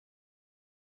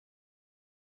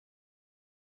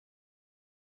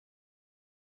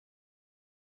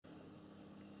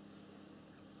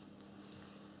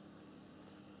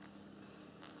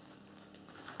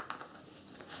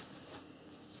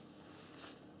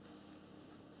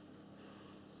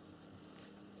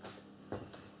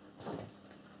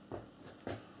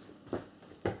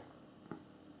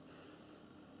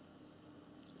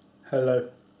Hello,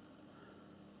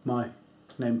 my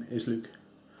name is Luke,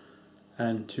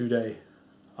 and today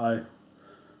I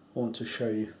want to show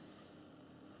you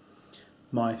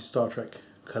my Star Trek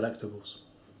collectibles.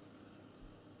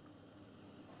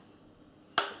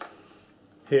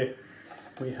 Here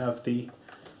we have the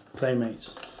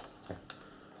Playmates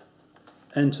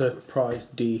Enterprise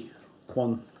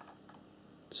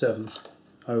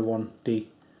D1701D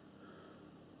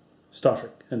Star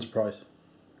Trek Enterprise.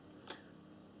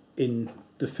 In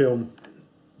the film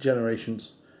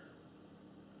Generations,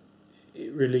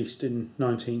 it released in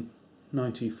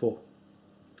 1994.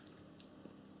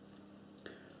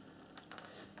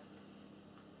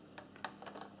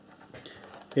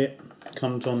 It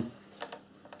comes on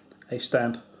a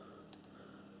stand.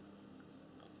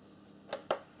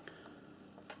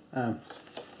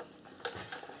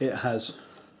 It has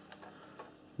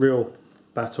real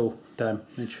battle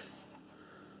damage,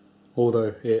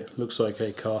 although it looks like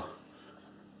a car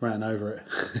ran over it.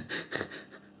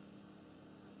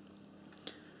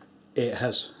 It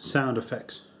has sound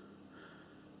effects,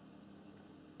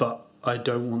 but I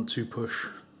don't want to push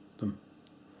them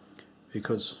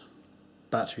because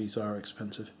batteries are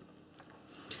expensive.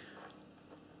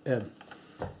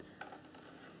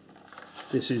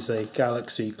 This is a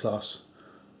Galaxy class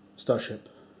starship.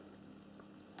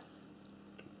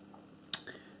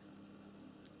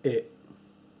 It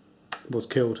was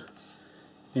killed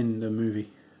in the movie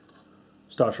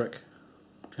Star Trek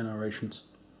Generations.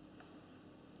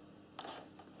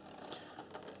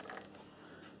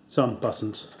 Some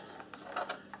buttons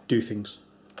do things.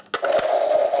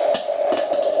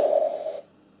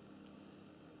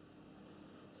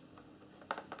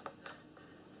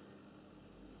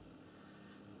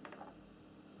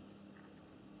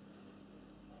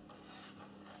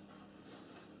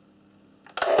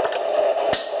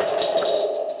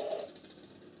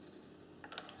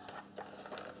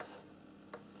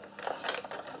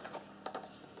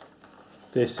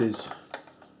 This is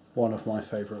one of my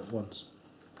favourite ones.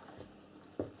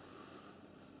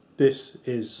 This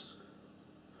is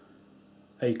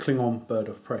a Klingon bird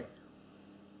of prey.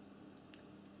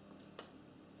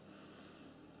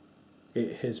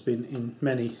 It has been in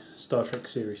many Star Trek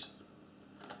series.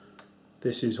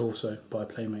 This is also by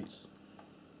Playmates.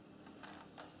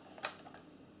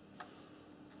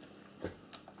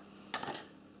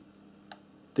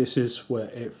 This is where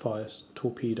it fires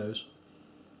torpedoes.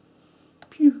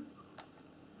 Pew!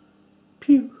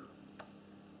 Pew!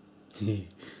 It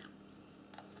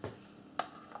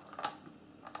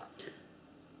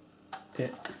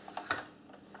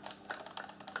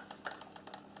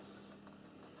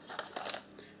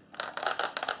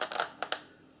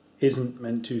isn't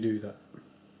meant to do that.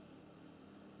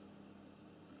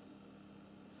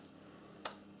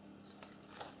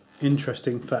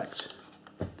 Interesting fact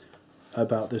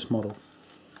about this model.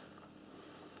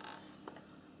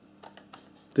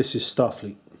 This is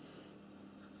Starfleet,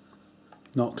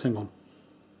 not Klingon.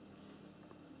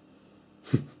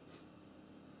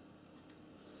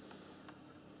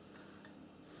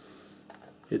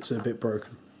 It's a bit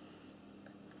broken.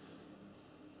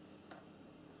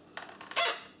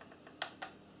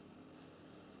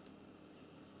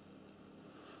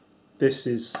 This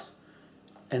is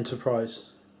Enterprise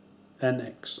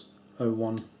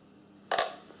NX-01.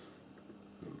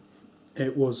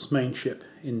 It was main ship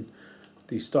in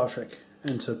the Star Trek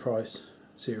Enterprise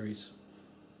series.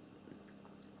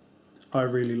 I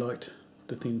really liked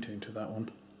the theme tune to that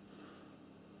one.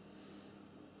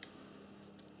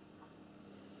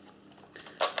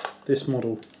 This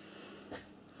model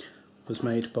was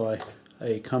made by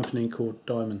a company called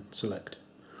Diamond Select.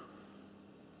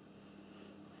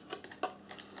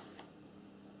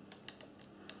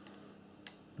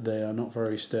 They are not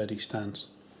very sturdy stands.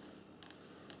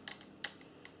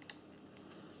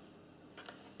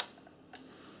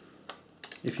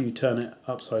 If you turn it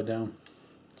upside down,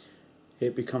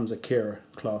 it becomes a Kira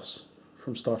class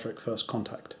from Star Trek First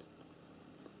Contact.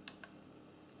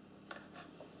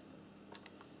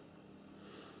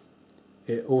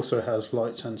 It also has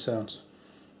lights and sounds,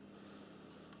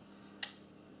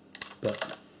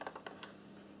 but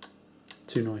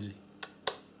too noisy.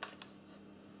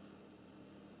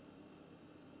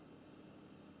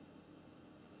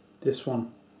 This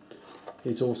one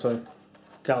is also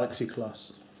Galaxy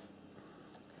class.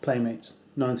 Playmates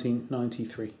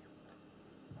 1993,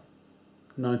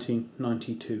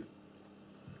 1992.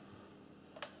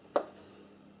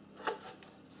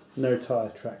 No tyre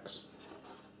tracks,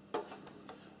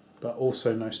 but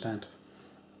also no stand.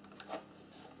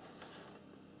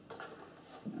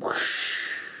 Whoosh.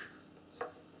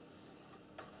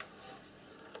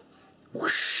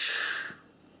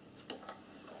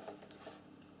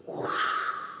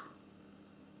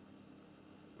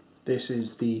 This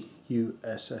is the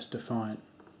USS Defiant.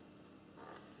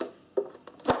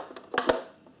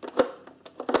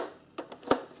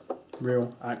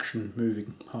 Real action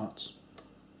moving parts.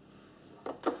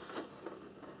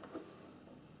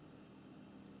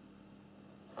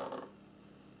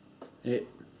 It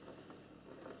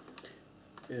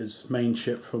is main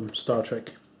ship from Star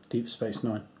Trek Deep Space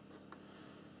Nine.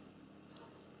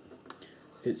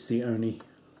 It's the only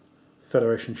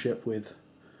Federation ship with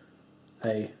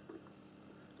a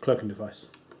cloaking device.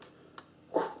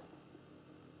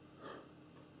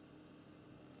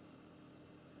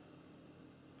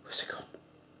 Where's it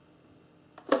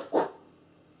gone?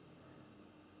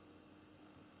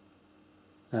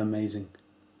 Amazing.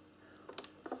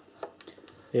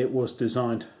 It was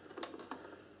designed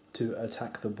to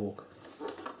attack the Borg.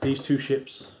 These two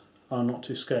ships are not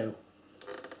to scale.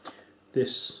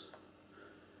 This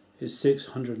is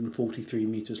 643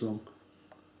 meters long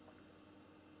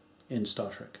in Star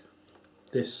Trek.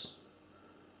 This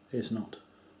is not.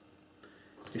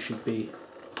 It should be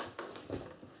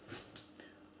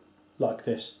like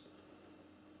this.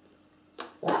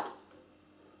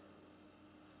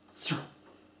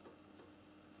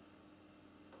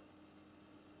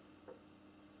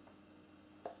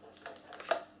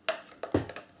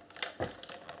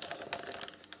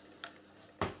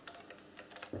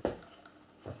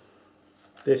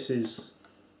 This is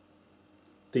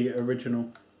the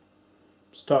original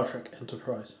Star Trek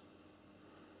Enterprise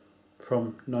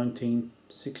from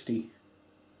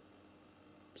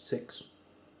 1966.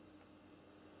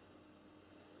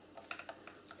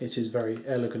 It is very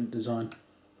elegant design,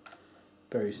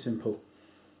 very simple.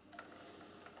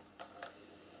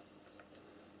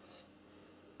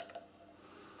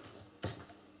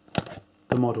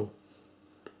 The model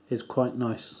is quite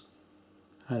nice,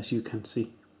 as you can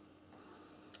see.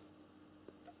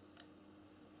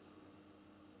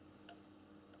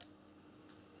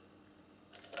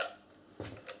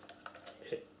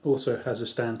 Also has a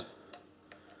stand.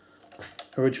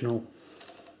 Original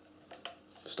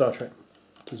Star Trek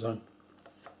design.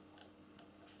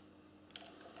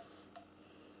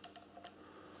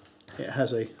 It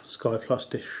has a Sky Plus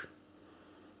dish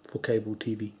for cable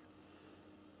TV.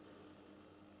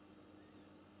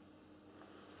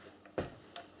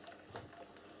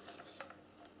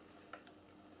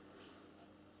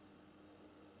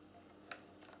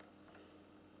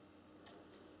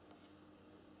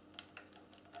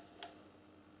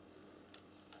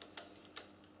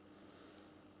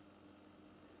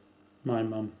 My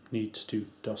mum needs to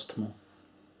dust more.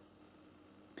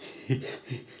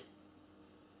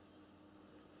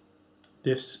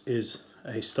 This is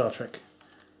a Star Trek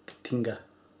Katinga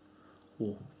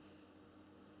or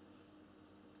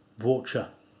Vulture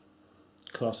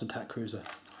class attack cruiser.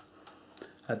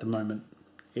 At the moment,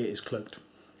 it is cloaked.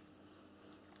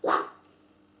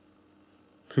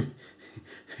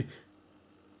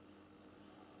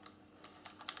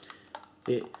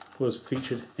 It was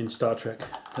featured in Star Trek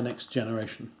The Next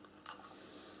Generation.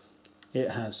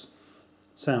 It has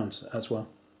sounds as well.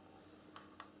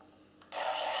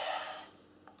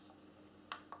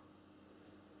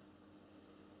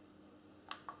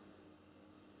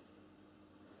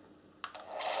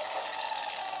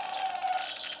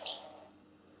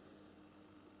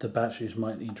 The batteries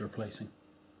might need replacing.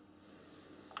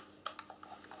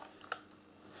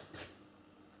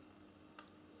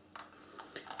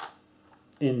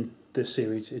 In this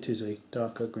series, it is a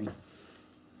darker green.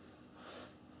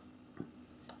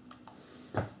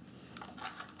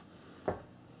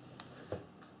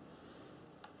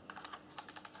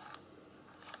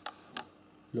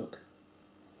 Look.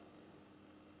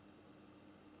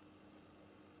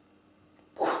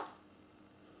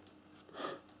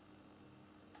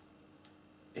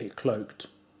 It cloaked.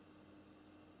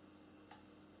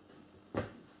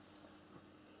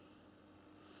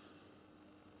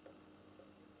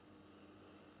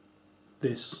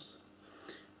 This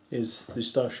is the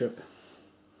starship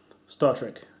Star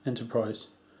Trek Enterprise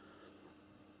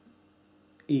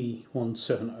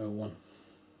E1701.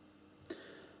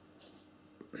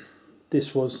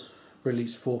 This was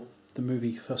released for the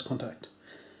movie First Contact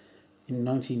in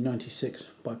 1996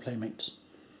 by Playmates.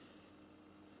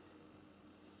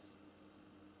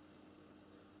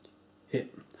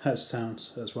 It has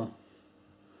sounds as well.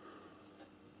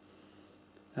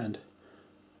 And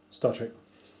Star Trek.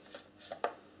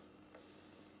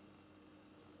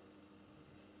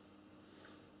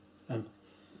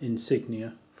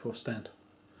 Insignia for stand.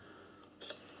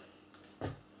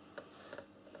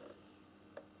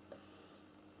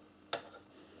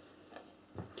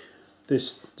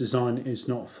 This design is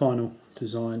not final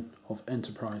design of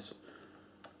Enterprise,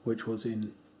 which was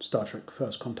in Star Trek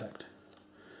First Contact.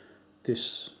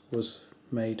 This was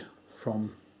made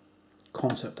from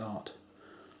concept art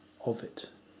of it.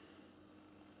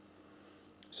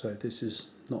 So this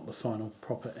is not the final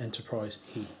proper Enterprise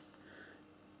E.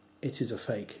 It is a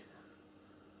fake,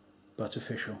 but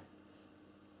official.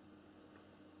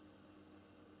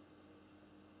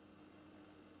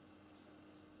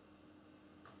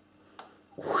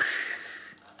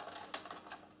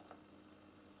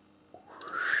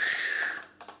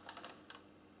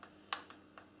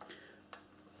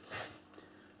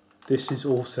 This is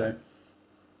also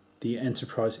the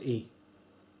Enterprise E.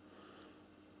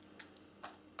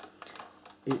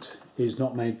 It is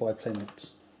not made by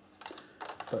Playmates,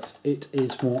 but it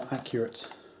is more accurate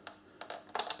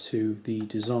to the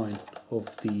design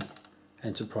of the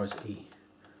Enterprise E,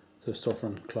 the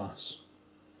Sovereign class.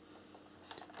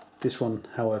 This one,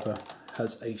 however,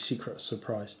 has a secret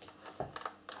surprise.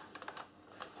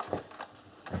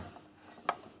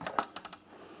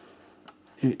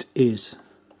 It is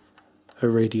a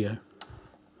radio,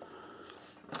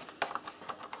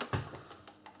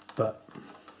 but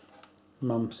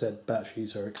Mum said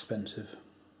batteries are expensive,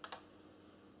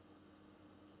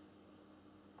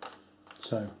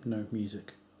 so no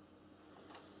music,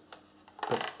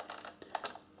 but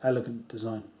elegant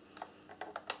design.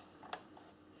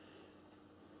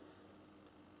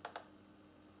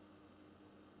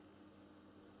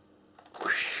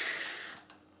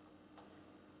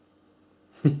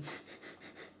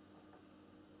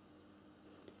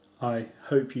 I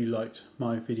hope you liked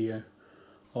my video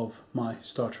of my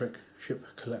Star Trek ship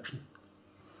collection.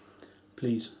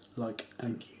 Please like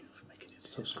and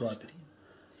subscribe,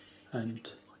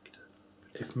 and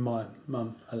if my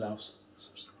mum allows,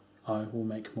 I will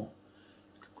make more.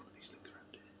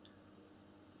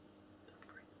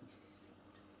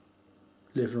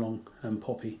 Live long and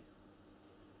Poppy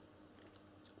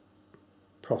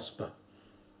prosper.